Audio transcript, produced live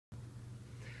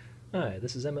Hi,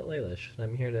 this is Emmett Lalish, and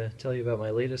I'm here to tell you about my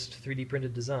latest 3D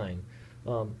printed design.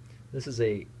 Um, this is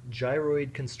a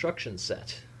gyroid construction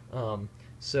set. Um,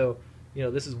 so,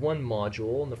 this is one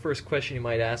module, and the first question you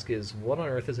might ask is, what on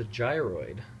earth is a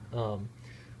gyroid? Um,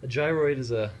 a gyroid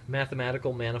is a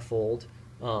mathematical manifold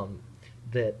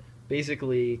that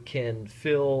basically can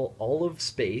fill all of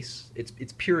space.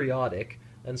 It's periodic,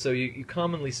 and so you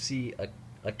commonly see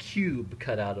a cube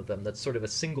cut out of them that's sort of a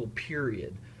single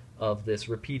period of this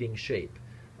repeating shape.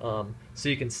 So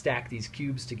you can stack these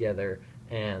cubes together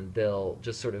and they'll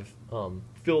just sort of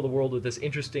fill the world with this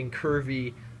interesting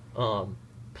curvy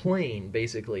plane,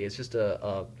 basically. It's just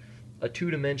a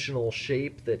two-dimensional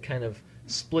shape that kind of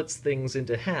splits things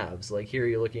into halves. Like here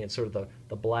you're looking at sort of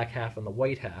the black half and the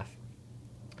white half.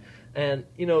 And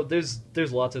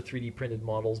there's lots of 3D printed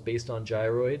models based on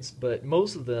gyroids, but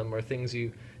most of them are things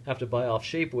you have to buy off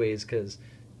Shapeways because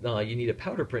you need a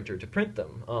powder printer to print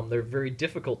them. They're very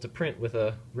difficult to print with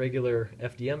a regular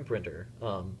FDM printer.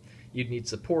 You'd need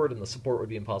support, and the support would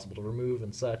be impossible to remove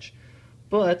and such.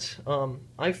 But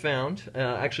I found,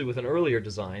 actually with an earlier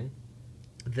design,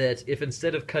 that if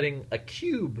instead of cutting a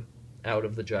cube out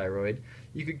of the gyroid,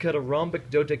 you could cut a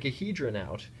rhombic dodecahedron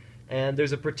out. And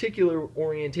there's a particular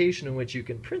orientation in which you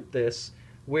can print this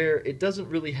where it doesn't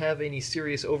really have any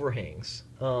serious overhangs.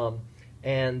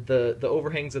 And the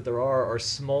overhangs that there are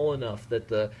small enough that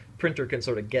the printer can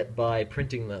sort of get by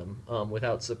printing them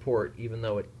without support, even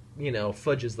though it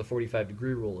fudges the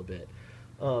 45-degree rule a bit.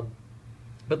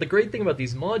 But the great thing about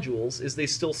these modules is they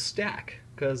still stack,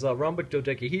 because rhombic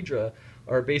dodecahedra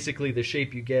are basically the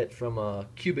shape you get from a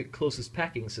cubic closest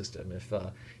packing system if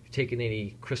you've taken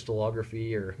any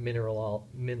crystallography or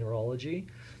mineralogy.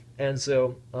 And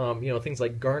so things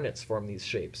like garnets form these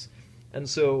shapes. And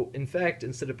so, in fact,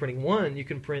 instead of printing one, you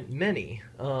can print many.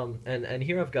 And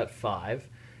here I've got 5.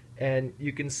 And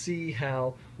you can see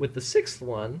how, with the 6th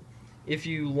one, if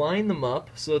you line them up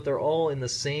so that they're all in the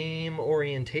same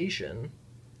orientation,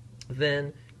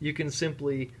 then you can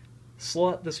simply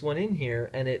slot this one in here,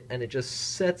 and it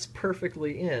just sets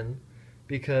perfectly in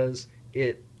because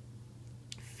it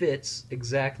fits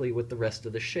exactly with the rest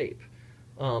of the shape.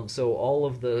 So all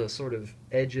of the sort of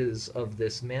edges of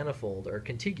this manifold are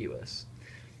contiguous.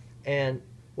 And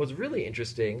what's really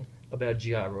interesting about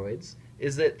gyroids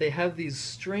is that they have these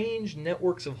strange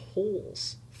networks of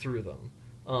holes through them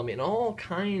in all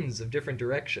kinds of different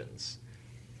directions.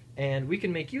 And we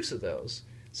can make use of those.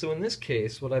 So in this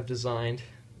case, what I've designed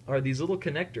are these little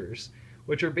connectors,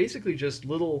 which are basically just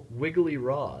little wiggly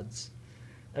rods.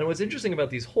 And what's interesting about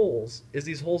these holes is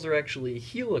these holes are actually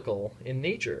helical in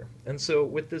nature. And so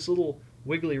with this little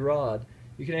wiggly rod,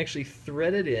 you can actually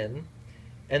thread it in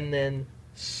and then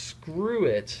screw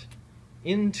it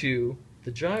into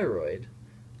the gyroid,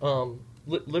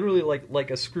 literally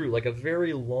like a screw, like a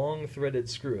very long threaded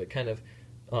screw. It kind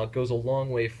of goes a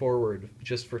long way forward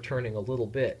just for turning a little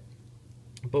bit.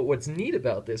 But what's neat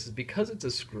about this is because it's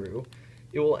a screw,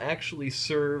 it will actually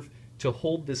serve to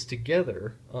hold this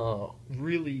together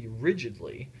really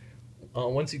rigidly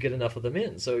once you get enough of them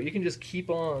in. So you can just keep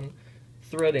on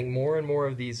threading more and more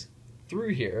of these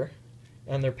through here,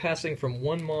 and they're passing from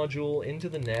one module into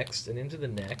the next and into the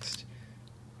next,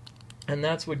 and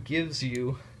that's what gives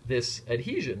you this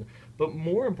adhesion. But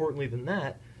more importantly than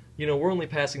that, we're only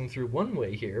passing through one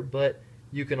way here, but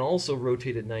you can also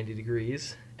rotate it 90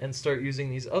 degrees and start using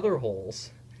these other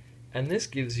holes, and this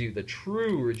gives you the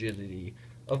true rigidity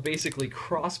of basically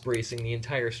cross-bracing the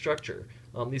entire structure.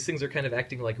 These things are kind of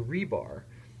acting like rebar,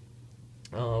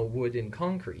 wood in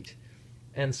concrete.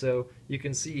 And so you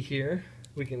can see here,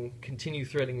 we can continue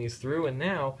threading these through, and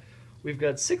now we've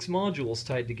got 6 modules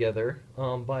tied together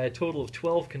by a total of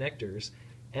 12 connectors,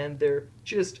 and they're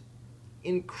just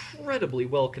incredibly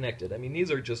well connected. I mean,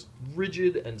 these are just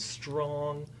rigid and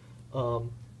strong,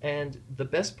 and the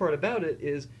best part about it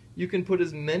is you can put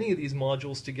as many of these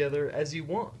modules together as you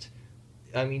want.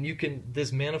 I mean,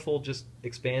 this manifold just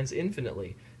expands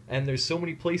infinitely, and there's so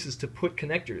many places to put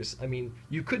connectors. I mean,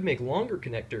 you could make longer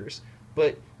connectors,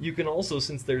 but you can also,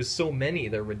 since there's so many,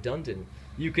 they're redundant,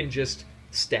 you can just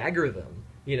stagger them.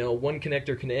 One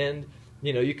connector can end,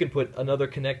 you can put another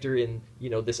connector in,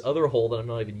 this other hole that I'm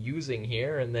not even using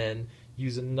here, and then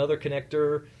use another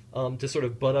connector to sort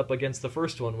of butt up against the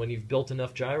first one when you've built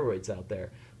enough gyroids out there.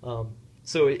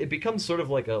 So it becomes sort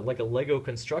of like a Lego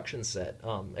construction set,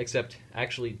 except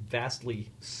actually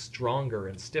vastly stronger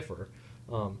and stiffer,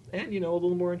 and a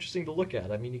little more interesting to look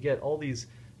at. I mean, you get all these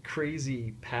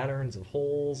crazy patterns of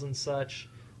holes and such.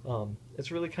 It's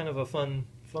really kind of a fun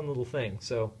little thing.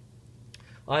 So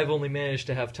I've only managed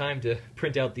to have time to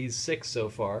print out these 6 so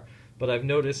far, but I've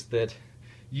noticed that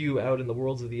you out in the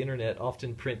worlds of the internet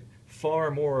often print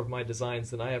far more of my designs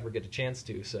than I ever get a chance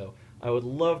to, so I would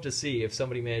love to see if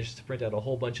somebody manages to print out a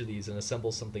whole bunch of these and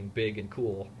assemble something big and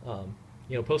cool.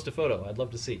 Post a photo. I'd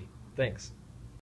love to see. Thanks.